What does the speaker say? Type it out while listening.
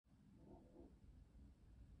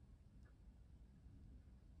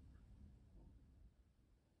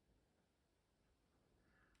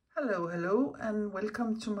Hello and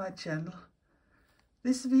welcome to my channel.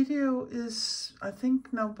 This video is, I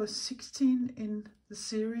think, number 16 in the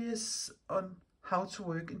series on how to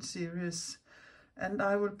work in series, and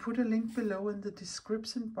I will put a link below in the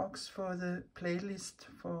description box for the playlist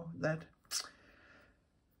for that.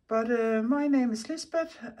 But my name is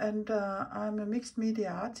Lisbeth, and I'm a mixed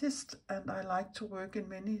media artist, and I like to work in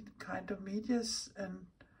many kind of medias and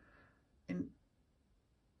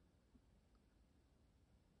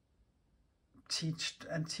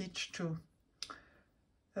teach too.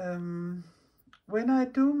 When I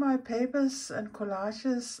do my papers and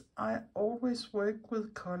collages, I always work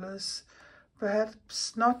with colors,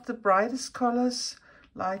 perhaps not the brightest colors,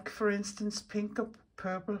 like for instance pink or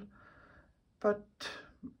purple, but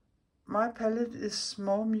my palette is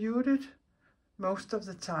more muted most of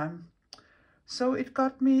the time. So it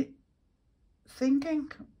got me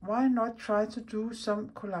thinking, why not try to do some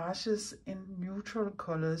collages in neutral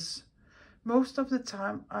colors? Most of the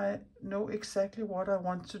time I know exactly what I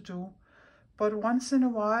want to do, but once in a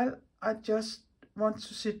while I just want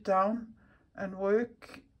to sit down and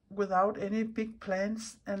work without any big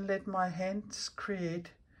plans and let my hands create.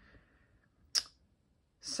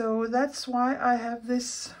 So that's why I have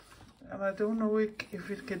this, and I don't know if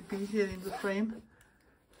it can be here in the frame,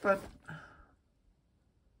 but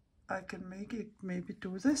I can make it maybe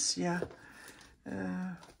do this, yeah.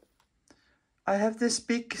 I have this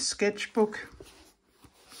big sketchbook.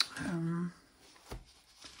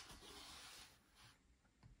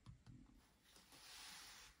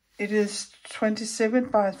 It is 27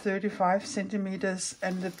 by 35 centimeters,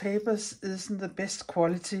 and the papers isn't the best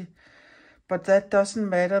quality, but that doesn't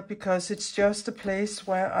matter because it's just a place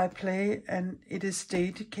where I play, and it is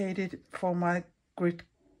dedicated for my grid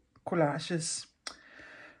collages.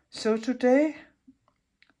 So today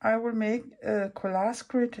I will make a collage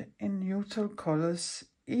grid in neutral colors.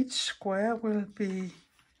 Each square will be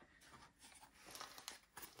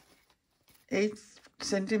 8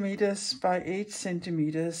 centimeters by 8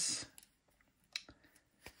 centimeters.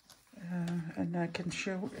 And I can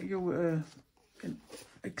show you an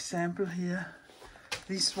example here.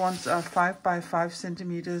 These ones are 5 by 5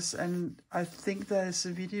 centimeters, and I think there is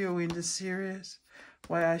a video in the series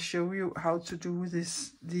where I show you how to do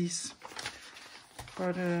these.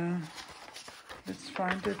 But let's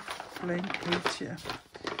find a blank page here.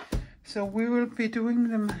 So we will be doing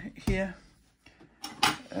them here.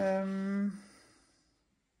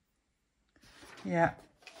 Yeah,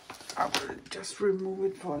 I will just remove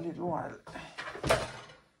it for a little while.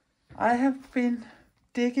 I have been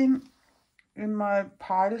digging in my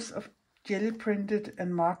piles of jelly printed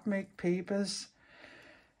and mark make papers,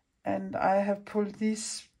 and I have pulled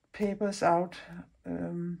these papers out.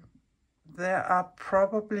 There are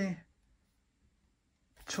probably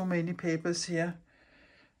too many papers here,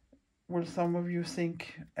 will some of you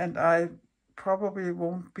think, and I probably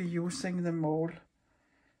won't be using them all,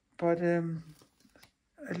 but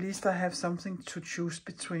at least I have something to choose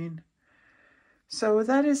between. So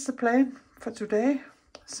that is the plan for today,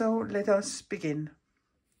 so let us begin.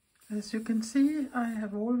 As you can see, I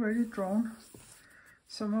have already drawn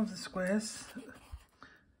some of the squares,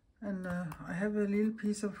 and I have a little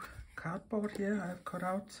piece of cardboard here I've cut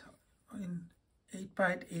out in 8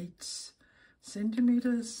 by 8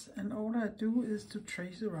 centimeters, and all I do is to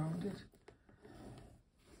trace around it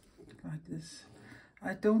like this.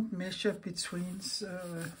 I don't measure between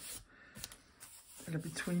the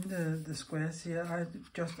squares here. I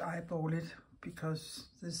just eyeball it because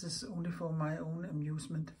this is only for my own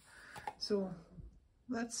amusement. So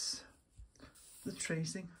that's the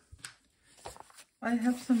tracing. I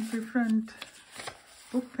have some different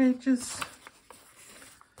book pages,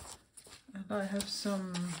 and I have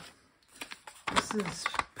some, this is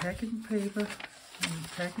packing paper,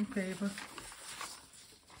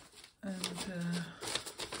 and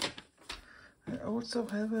I also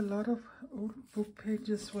have a lot of old book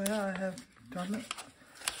pages where I have done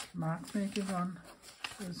mark making on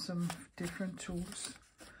with some different tools.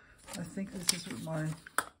 I think this is my,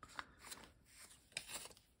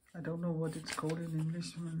 I don't know what it's called in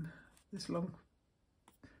English, this long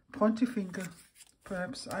pointy finger,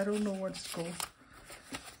 perhaps, I don't know what it's called.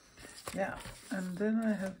 Yeah, and then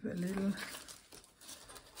I have a little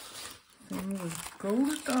thing with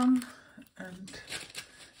gold on, and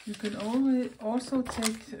you can also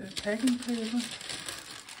take packing paper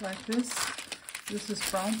like this. This is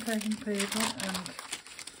brown packing paper, and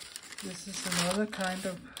this is another kind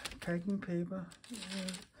of packing paper.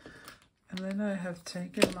 And then I have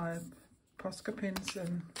taken my Posca pins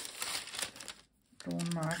and drawn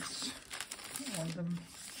marks on them.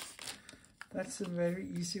 That's a very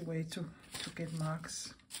easy way to get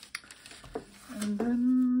marks. And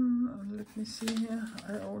then, let me see here,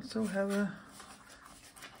 I also have a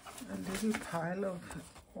little pile of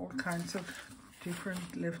all kinds of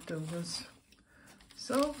different leftovers.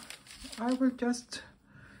 So I will just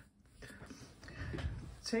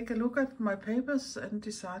take a look at my papers and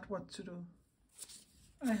decide what to do.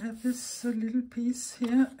 I have this little piece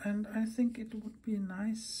here, and I think it would be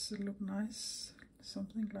nice, look nice,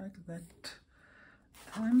 something like that.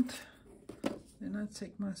 And then I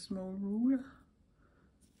take my small ruler,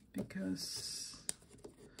 because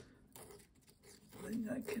then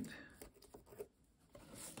I can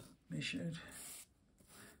measure it.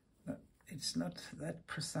 No, it's not that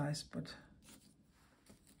precise, but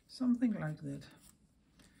something like that.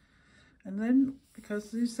 And then,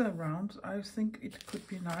 because these are round, I think it could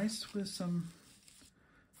be nice with some,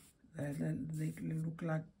 they look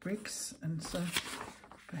like bricks, and so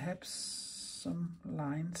perhaps some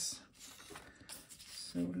lines.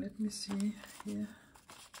 So let me see here.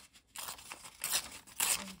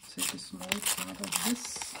 I'll take a small part of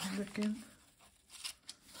this, and again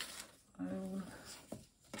I will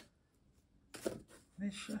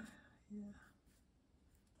measure here.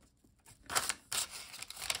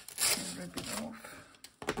 Rip it off,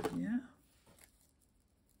 yeah.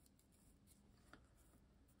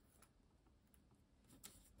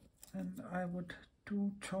 And I would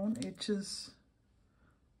do torn edges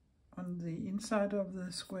on the inside of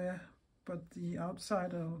the square, but the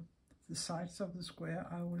outside of the sides of the square,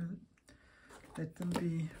 I will let them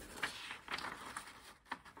be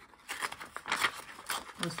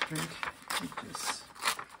with straight edges.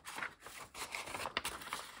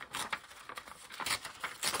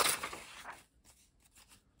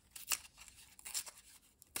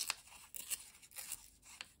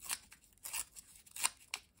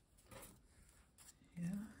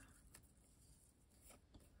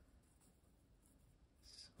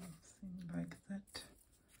 Like that,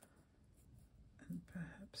 and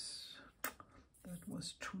perhaps that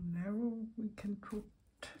was too narrow. We can put,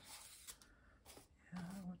 yeah,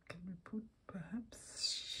 what can we put?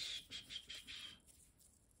 Perhaps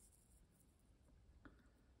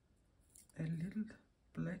a little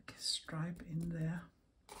black stripe in there.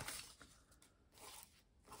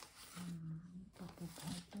 But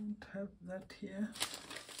I don't have that here,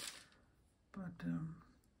 but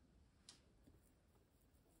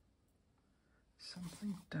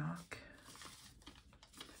something dark.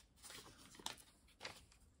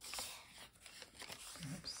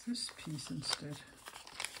 Perhaps this piece instead.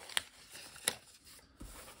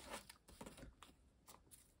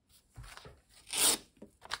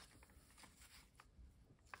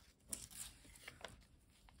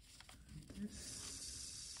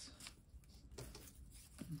 This,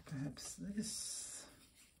 and perhaps this.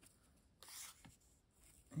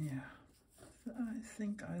 Yeah, I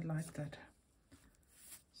think I like that.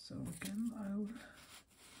 So again, I will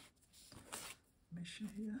measure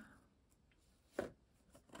here.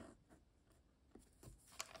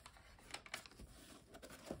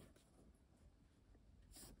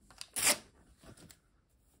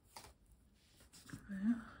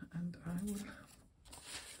 Yeah, and I will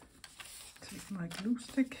take my glue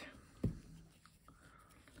stick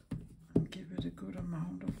and give it a good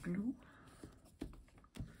amount of glue.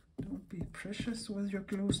 Don't be precious with your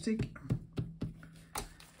glue stick.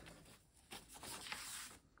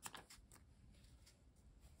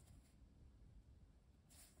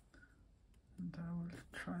 And I will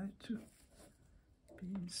try to be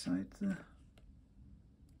inside the,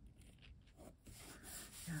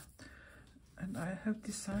 yeah. And I have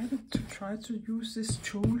decided to try to use this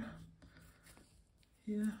tool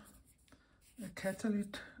here, a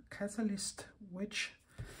catalyst wedge,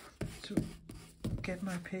 to get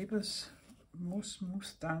my papers more smooth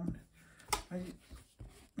down. I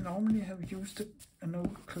normally have used an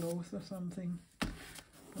old cloth or something,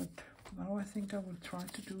 but now I think I will try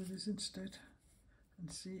to do this instead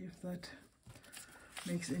and see if that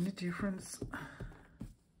makes any difference.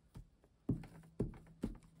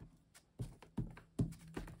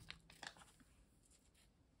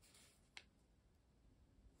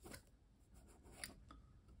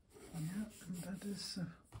 Yeah, and that is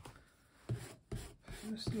the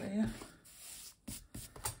first layer.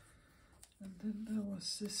 And then there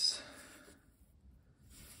was this.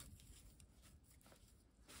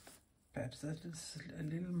 Perhaps that is a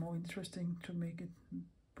little more interesting to make it,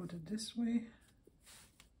 put it this way.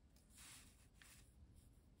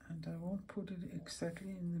 And I won't put it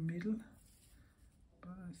exactly in the middle, but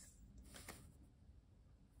I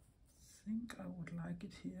think I would like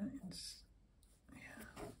it here.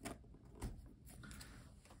 Yeah.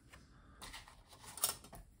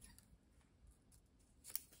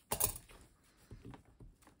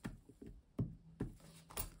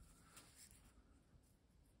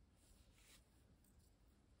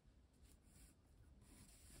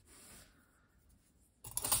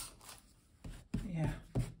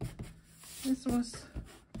 this was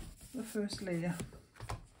the first layer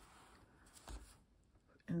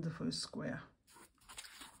in the first square.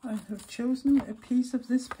 I have chosen a piece of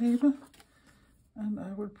this paper and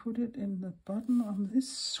I will put it in the bottom of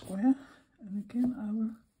this square, and again I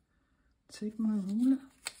will take my ruler,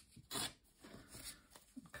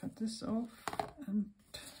 cut this off, and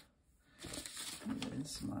here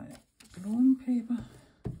is my glowing paper.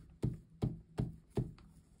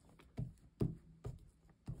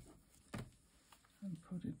 And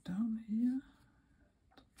put it down here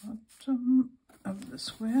at the bottom of the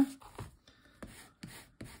square.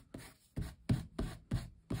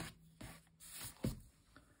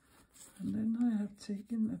 And then I have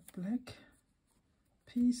taken a black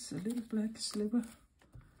piece, a little black sliver,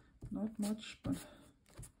 not much, but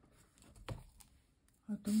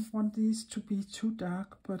I don't want these to be too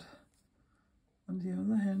dark, but on the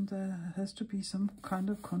other hand there has to be some kind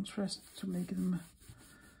of contrast to make them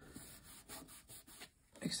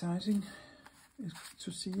exciting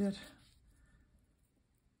to see it.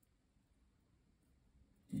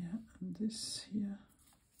 Yeah, and this here.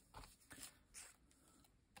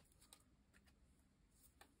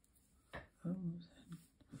 Oh,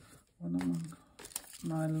 one among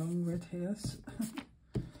my long red hairs. And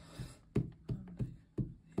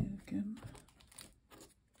here again.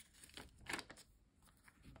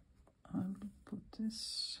 I will put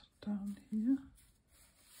this down here.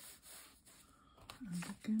 And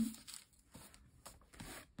again,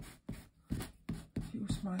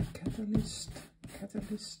 use my catalyst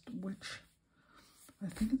which I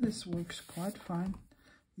think this works quite fine.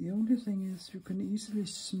 The only thing is you can easily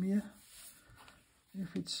smear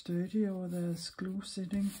if it's dirty or there's glue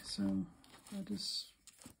sitting, so that is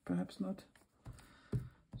perhaps not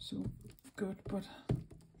so good, but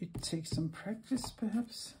it takes some practice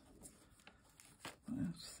perhaps,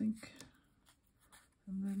 I think.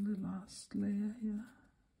 And then the last layer here,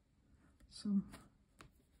 some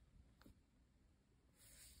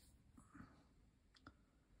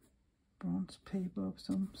bronze paper of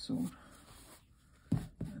some sort.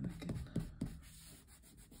 And again,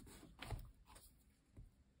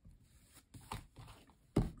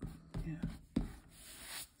 yeah, I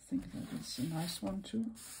think that is a nice one too.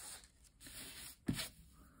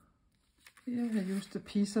 Here I used a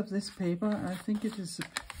piece of this paper. I think it is a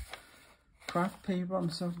craft paper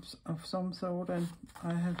of some sort, and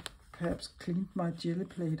I have perhaps cleaned my jelly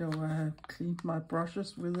plate, or I have cleaned my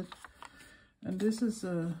brushes with it. And this is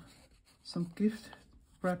some gift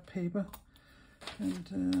wrap paper,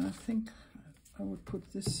 and I think I would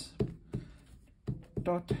put this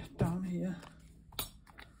dot down here.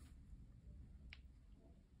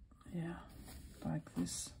 Yeah, like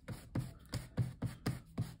this.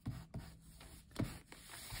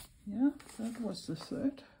 Yeah, that was the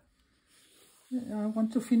third. I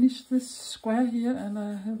want to finish this square here, and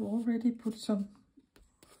I have already put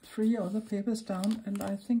 3 other papers down, and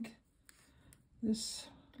I think this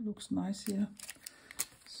looks nice here,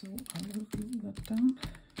 so I will glue that down.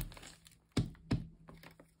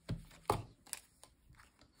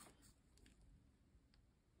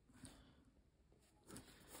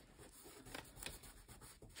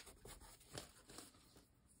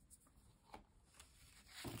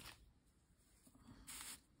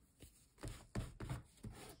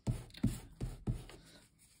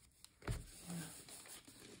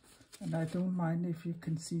 And I don't mind if you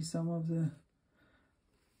can see some of the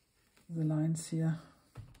lines here.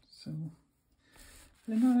 So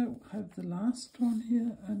then I have the last one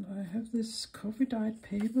here, and I have this coffee dyed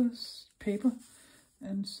paper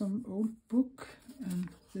and some old book, and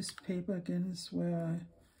this paper again is where I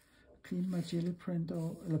clean my jelly print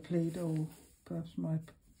or plate, or perhaps my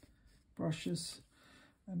brushes,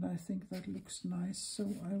 and I think that looks nice, so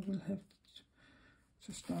I will have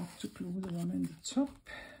to start to glue the one in the top,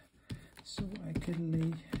 so I can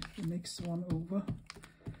lay the next one over,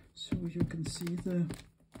 so you can see the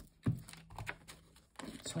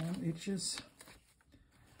torn edges.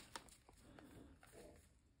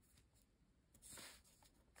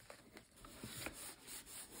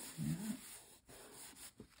 Yeah.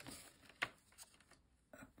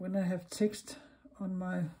 When I have text on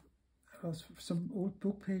my some old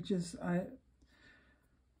book pages, I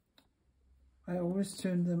always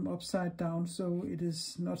turn them upside down, so it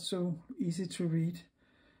is not so easy to read.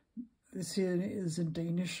 This here is in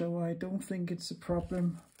Danish, so I don't think it's a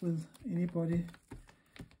problem with anybody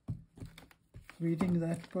reading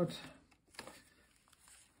that, but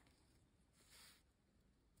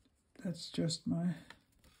that's just my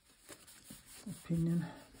opinion.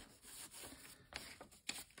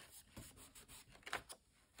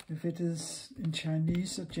 If it is in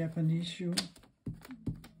Chinese or Japanese, you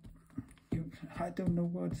I don't know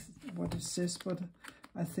what it says, but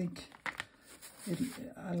I think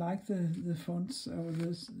I like the fonts or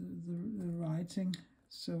the writing.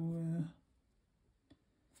 So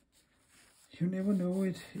you never know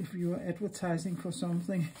it if you are advertising for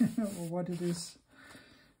something or what it is.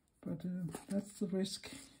 But that's the risk.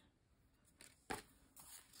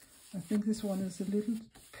 I think this one is a little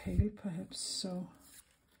pale, perhaps, so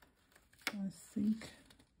I think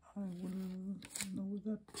I will know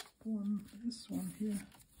that one. This one here,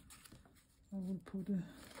 I will put a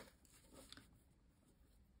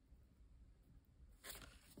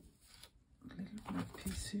little black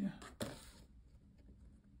piece here.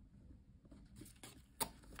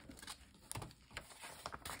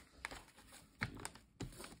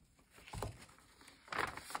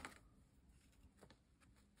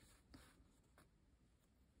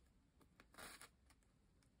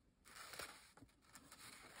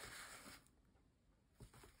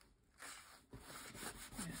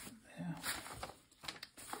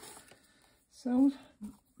 So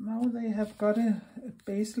now they have got a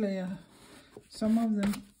base layer. Some of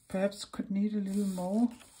them perhaps could need a little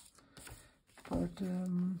more, but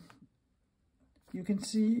you can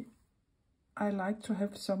see I like to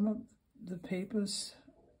have some of the papers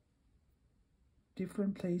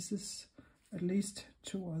different places, at least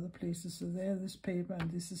 2 other places. So there, this paper,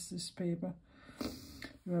 and this is this paper.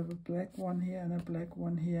 You have a black one here and a black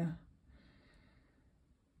one here.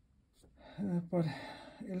 But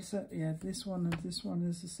Elsa, yeah, this one and this one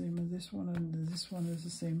is the same, and this one and this one is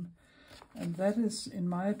the same. And that is, in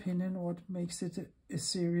my opinion, what makes it a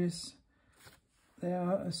series. There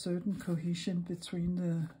are a certain cohesion between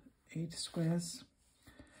the 8 squares.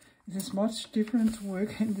 It is much different to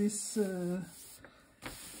work in this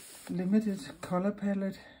limited color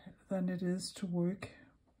palette than it is to work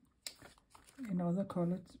in other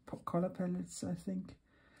color palettes, I think.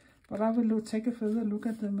 But I will take a further look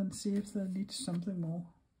at them and see if they need something more.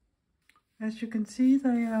 As you can see,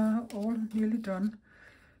 they are all nearly done.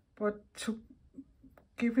 But to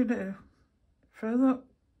give it a further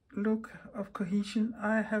look of cohesion,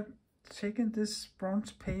 I have taken this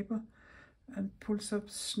bronze paper and pulled some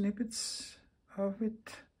snippets of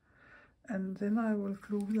it. And then I will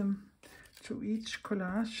glue them to each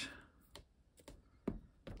collage.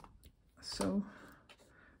 So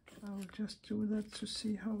I will just do that to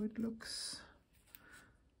see how it looks.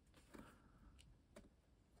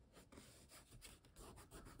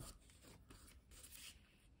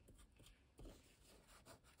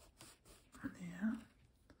 Yeah.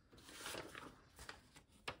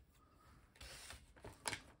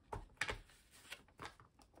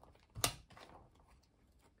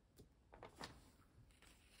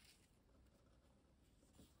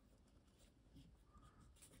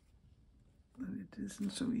 It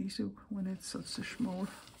isn't so easy when it's such a small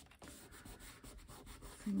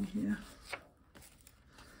thing here.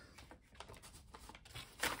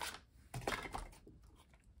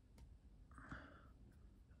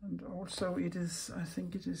 And also it is, I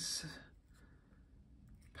think it is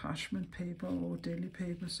parchment paper or deli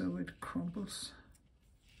paper, so it crumbles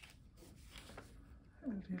a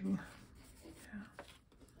little. Yeah.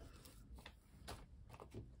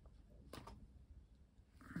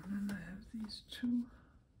 And then I have these 2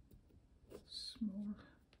 small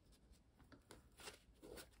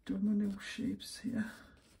domino shapes here.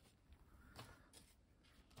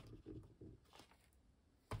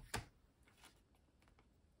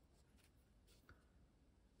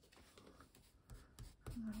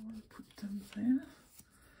 And I will put them there.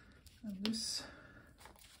 And this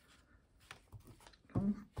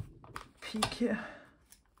long peak here,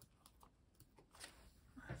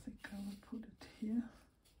 I think I will put it here.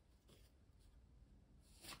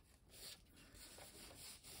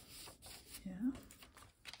 Yeah,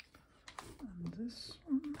 and this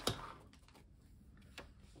one,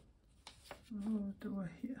 oh, do I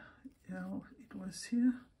here? Yeah, it was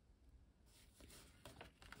here.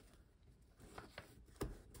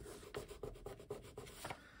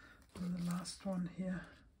 And the last one here.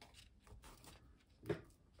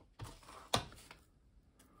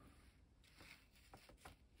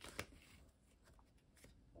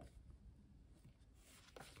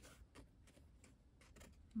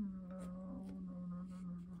 No.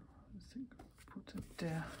 I think I'll put it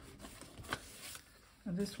there.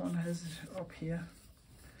 And this one has it up here.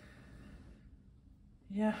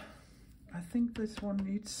 Yeah, I think this one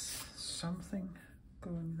needs something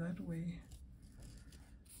going that way.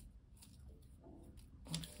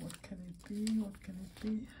 What can it be? What can it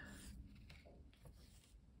be?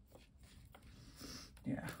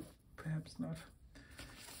 Yeah, perhaps not.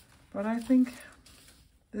 But I think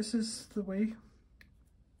this is the way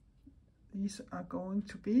these are going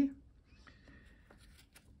to be.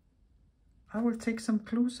 I will take some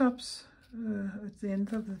close-ups at the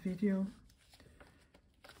end of the video.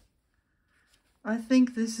 I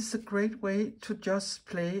think this is a great way to just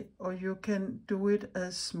play, or you can do it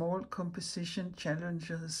as small composition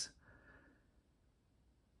challenges.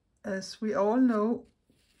 As we all know,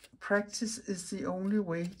 practice is the only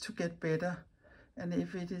way to get better, and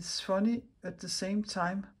if it is funny at the same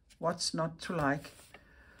time, what's not to like?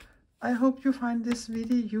 I hope you find this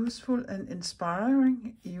video useful and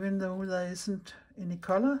inspiring, even though there isn't any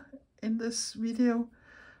color in this video.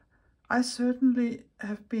 I certainly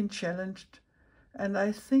have been challenged, and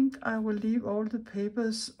I think I will leave all the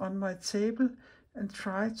papers on my table and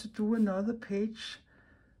try to do another page,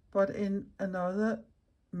 but in another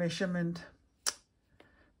measurement.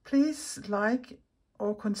 Please like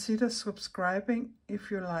or consider subscribing if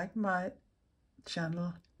you like my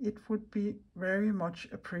channel. It would be very much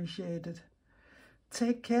appreciated.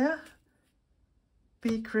 Take care,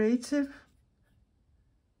 be creative.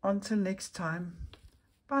 Until next time,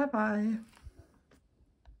 bye bye.